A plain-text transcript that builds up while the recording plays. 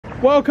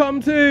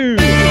Welcome to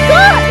Scotland!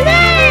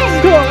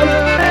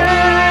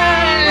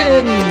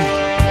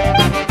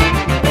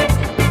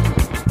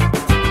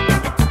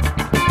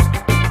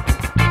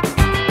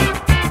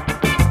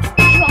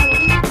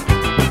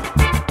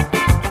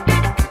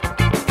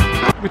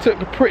 We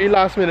took a pretty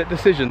last minute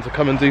decision to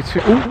come and do two.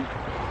 Ooh,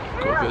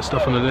 got a bit of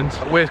stuff on the lens.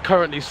 We're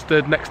currently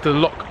stood next to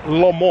Loch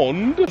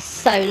Lomond. It's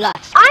so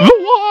lush.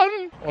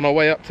 On our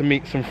way up to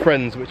meet some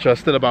friends, which are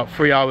still about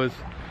 3 hours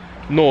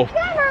north.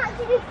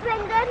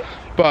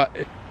 But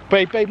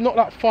babe, not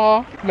that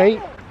far,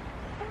 mate.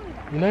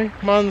 You know,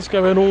 man's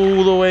going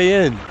all the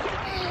way in.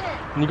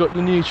 And you got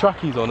the new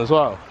trackies on as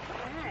well.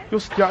 You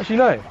actually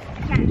know?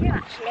 Yeah, I do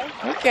actually.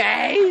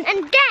 Okay.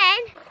 And then...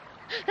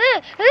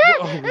 Don't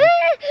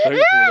fall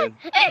in.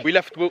 We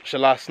left Wiltshire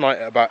last night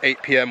at about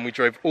 8 PM. We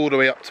drove all the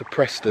way up to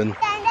Preston. And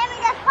then we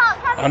just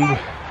parked up And and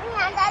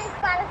Daddy's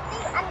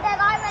fantasy, and then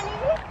I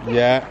went in.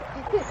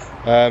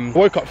 Yeah.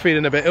 Woke up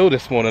feeling a bit ill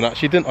this morning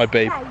actually, didn't I,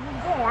 babe? Yeah, you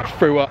did. I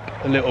threw up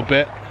a little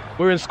bit.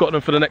 We're in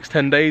Scotland for the next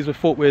 10 days. We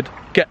thought we'd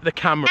get the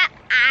camera.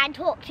 And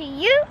talk to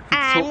you,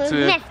 and Talk to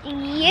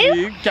messing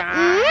you.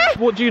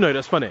 What do you know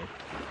that's funny?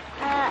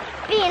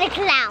 Being a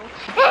clown.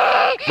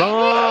 Right.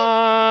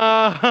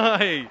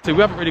 So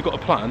we haven't really got a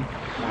plan.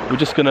 We're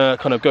just gonna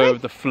kind of go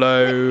with the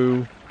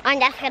flow. I'm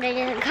just gonna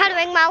do some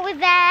colouring while we're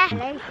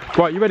there.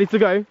 Right, you ready to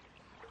go?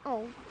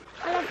 Oh,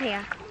 I love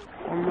here.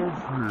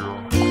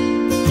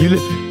 You live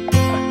here.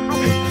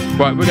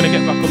 Right, we're gonna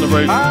get back on the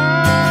road.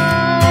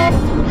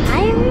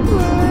 Hi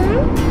everyone.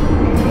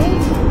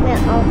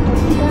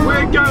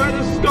 We're going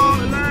to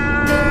Scotland!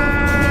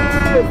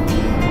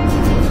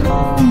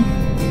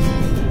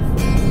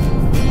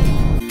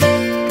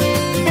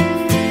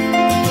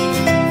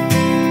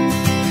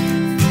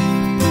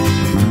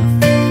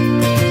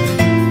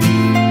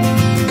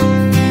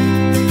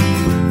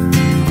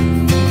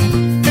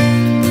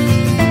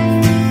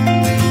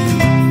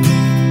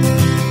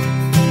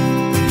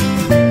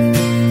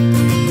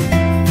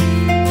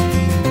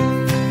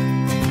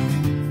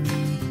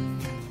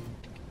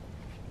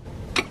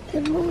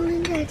 Good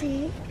morning,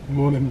 Daddy.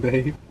 Morning,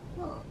 babe.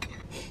 What?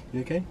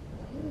 You okay?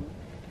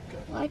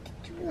 Why did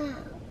you laugh?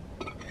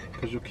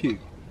 Because you're cute.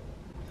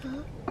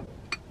 Huh?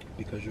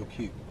 Because you're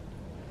cute.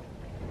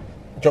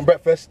 Do you want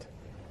breakfast?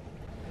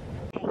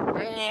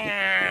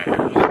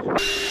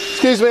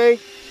 Excuse me.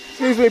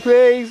 Excuse me,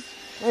 please.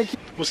 Thank you.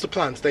 What's the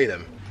plan? Stay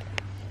then.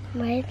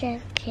 We're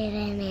just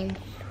chilling in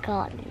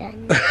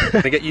Scotland.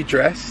 Gonna get you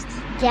dressed.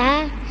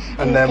 Yeah.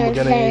 And then we're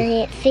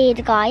gonna see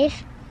the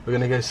guys. We're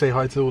gonna go say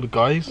hi to all the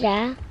guys.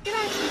 Yeah.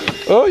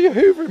 Oh, you're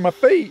hoovering my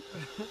feet.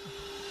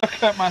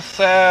 Look at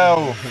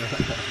myself. You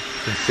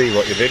can see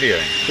what you're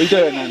videoing. What are you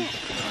doing then?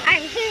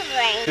 I'm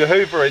hoovering. You're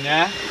hoovering,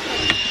 yeah?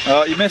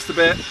 Oh, you missed a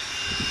bit.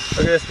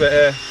 Look at this bit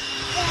here.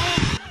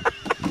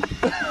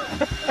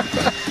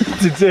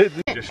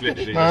 Just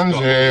literally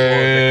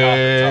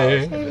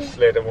just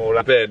slid them all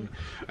up in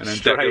and then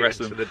took the rest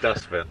into the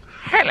dustbin.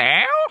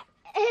 Hello.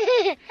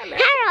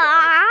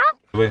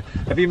 Hello.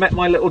 Have you met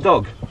my little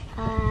dog?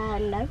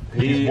 No.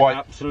 He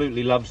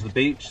absolutely loves the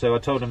beach, so I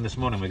told him this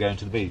morning we're going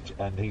to the beach,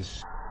 and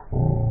he's...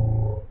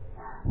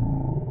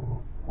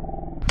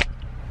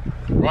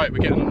 Right, we're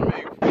getting on the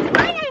move.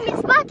 My name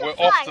is Butterfly.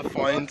 We're off to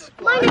find...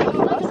 My name is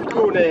Butterfly.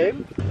 Cool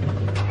name.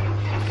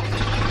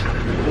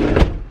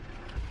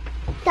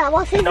 That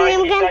was his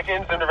name again? 90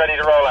 seconds and we're ready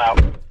to roll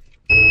out.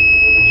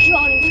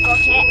 John's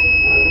got it.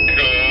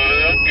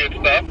 Good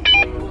stuff.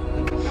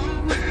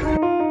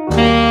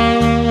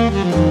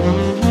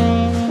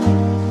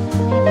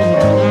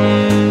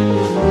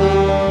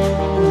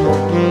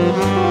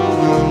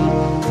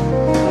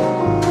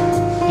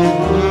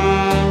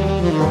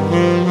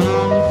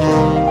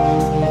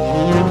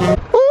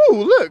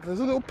 Oh, look, there's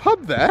a little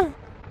pub there.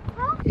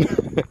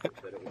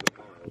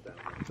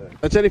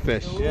 A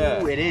jellyfish?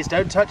 Yeah. Ooh, it is.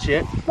 Don't touch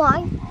it.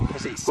 Why?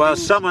 Well,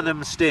 some of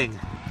them sting.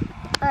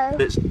 Oh.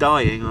 It's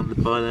dying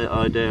by the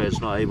idea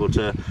it's not able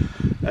to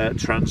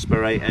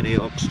transpirate any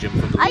oxygen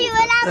from the water. Are you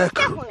allowed to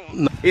step on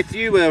it? If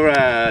you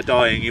were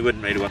dying, you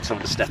wouldn't really want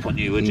someone to step on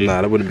you, would you?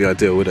 Nah, that wouldn't be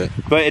ideal, would it?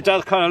 But it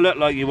does kind of look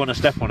like you want to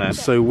step on it.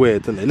 It's so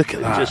weird, doesn't it? Look at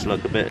that. Just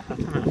look a bit.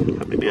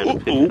 Maybe able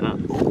to pick it up.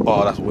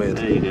 Oh, that's weird.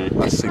 There you go.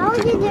 That's super How are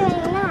you duper doing weird.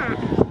 that?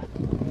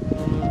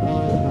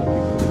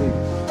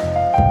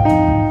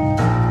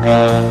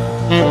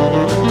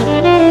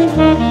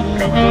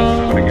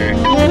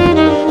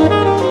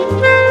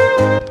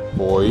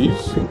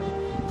 Boys,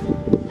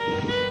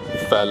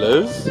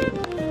 fellas.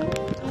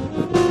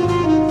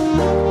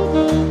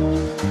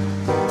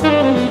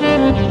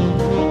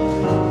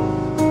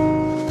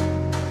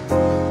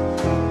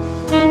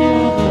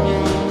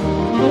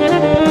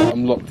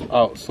 I'm locked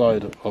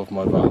outside of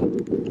my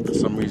van. For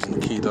some reason,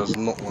 the key does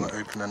not want to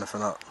open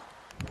anything up.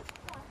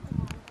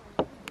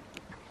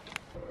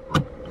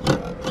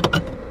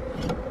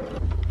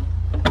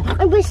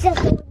 I wish this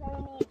was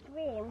only a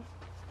dream.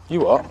 You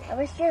what? I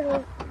wish this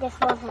was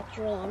a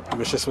dream. You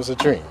wish this was a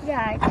dream?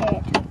 Yeah, I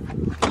did.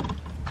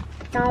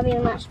 That would be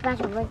much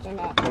better, wouldn't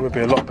it? That would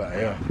be a lot better,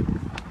 yeah.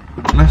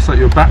 Unless like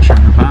your battery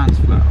in the van's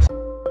flat.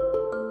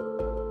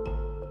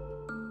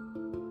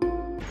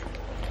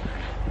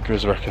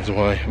 Grizz reckons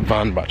my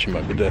van battery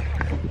might be dead.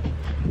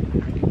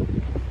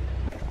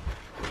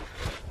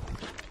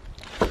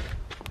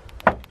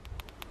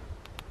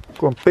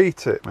 Go on,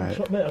 beat it,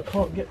 mate. Mate, I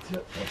can't get to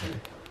it.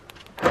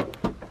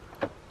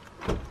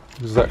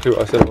 Exactly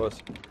what I said it was.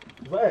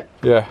 Is that it?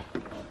 Yeah.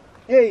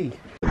 Hey!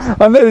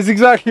 And that is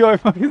exactly what I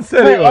fucking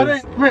said it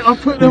was. Mate, I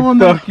put them on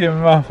the fucking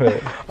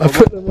muppet. I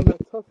put them on the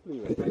tussly,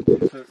 mate.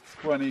 It took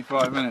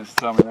 25 minutes to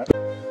tell me that.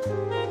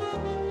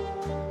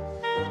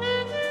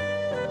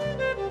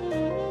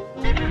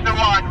 This is the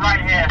one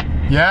right here.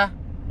 Yeah?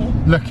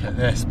 Look at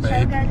this, So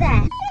babe. go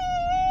there.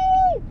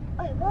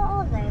 Wait, what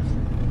are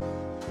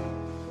those?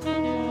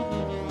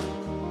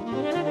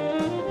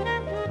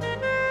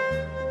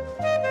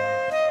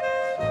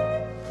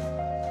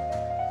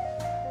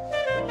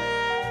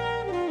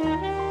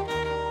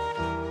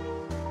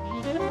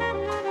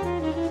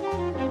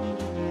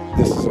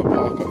 This is our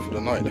park up for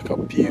the night. Look how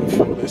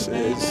beautiful this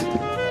is.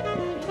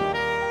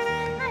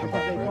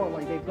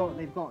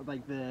 They've got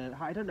like the,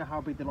 I don't know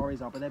how big the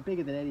lorries are, but they're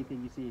bigger than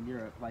anything you see in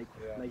Europe. Like,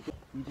 like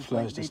you just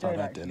Fleur's like, just they had don't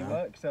her actually dinner.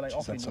 work. So like She's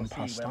often had some you'll see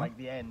pasta. where like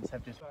the ends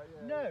have just Bye.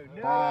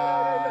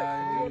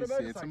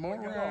 See you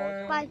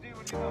tomorrow.